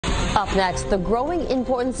Up next, the growing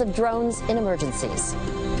importance of drones in emergencies.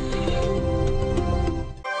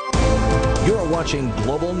 You're watching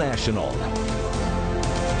Global National.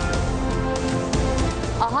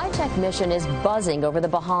 A high-tech mission is buzzing over the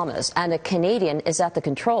Bahamas, and a Canadian is at the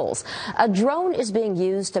controls. A drone is being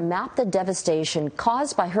used to map the devastation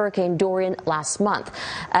caused by Hurricane Dorian last month.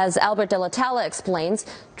 As Albert Delitala explains,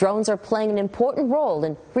 drones are playing an important role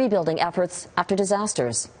in rebuilding efforts after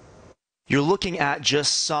disasters. You're looking at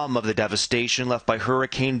just some of the devastation left by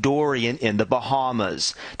Hurricane Dorian in the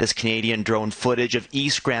Bahamas. This Canadian drone footage of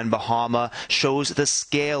East Grand Bahama shows the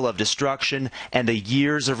scale of destruction and the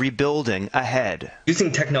years of rebuilding ahead.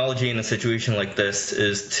 Using technology in a situation like this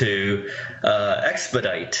is to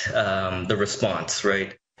expedite the response,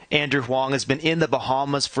 right? Andrew Huang has been in the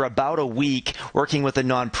Bahamas for about a week, working with the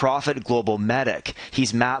nonprofit GlobalMedic.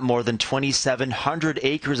 He's mapped more than 2,700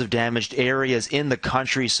 acres of damaged areas in the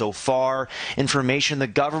country so far, information the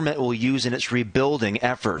government will use in its rebuilding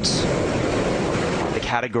efforts. The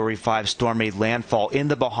Category 5 storm made landfall in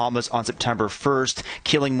the Bahamas on September 1st,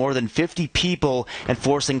 killing more than 50 people and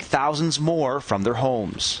forcing thousands more from their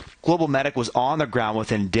homes. GlobalMedic was on the ground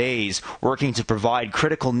within days, working to provide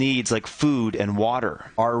critical needs like food and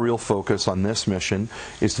water. Our real focus on this mission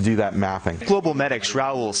is to do that mapping. GlobalMedic's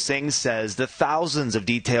Raul Singh says the thousands of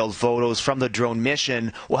detailed photos from the drone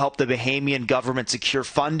mission will help the Bahamian government secure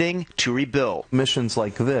funding to rebuild. Missions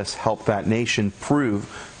like this help that nation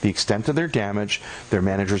prove the extent of their damage. Their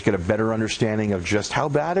managers get a better understanding of just how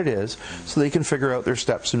bad it is so they can figure out their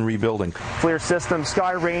steps in rebuilding. FLIR system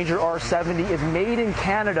Sky Ranger R70 is made in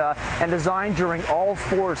Canada and designed during all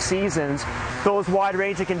 4 seasons. Those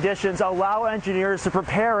wide-ranging conditions allow engineers to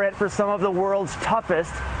prepare it for some of the world's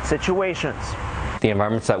toughest situations. The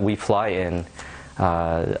environments that we fly in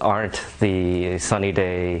aren't the sunny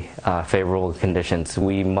day, favorable conditions.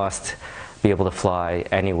 We must be able to fly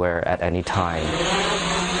anywhere at any time.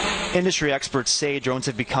 Industry experts say drones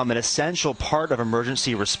have become an essential part of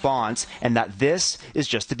emergency response and that this is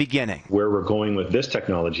just the beginning. Where we're going with this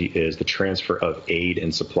technology is the transfer of aid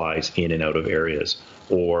and supplies in and out of areas,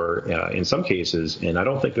 or in some cases, and I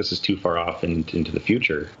don't think this is too far off into the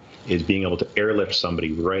future, is being able to airlift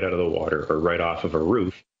somebody right out of the water or right off of a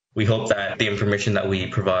roof. We hope that the information that we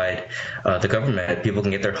provide the government, people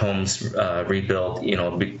can get their homes rebuilt,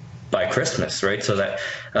 by Christmas, right? So that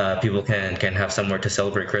people can have somewhere to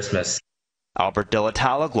celebrate Christmas. Albert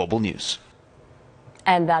Delitala, Global News.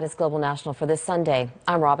 And that is Global National for this Sunday.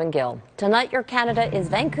 I'm Robin Gill. Tonight, your Canada is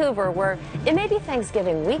Vancouver, where it may be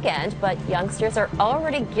Thanksgiving weekend, but youngsters are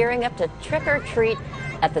already gearing up to trick or treat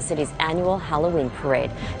at the city's annual Halloween parade.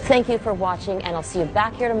 Thank you for watching, and I'll see you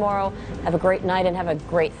back here tomorrow. Have a great night and have a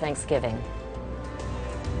great Thanksgiving.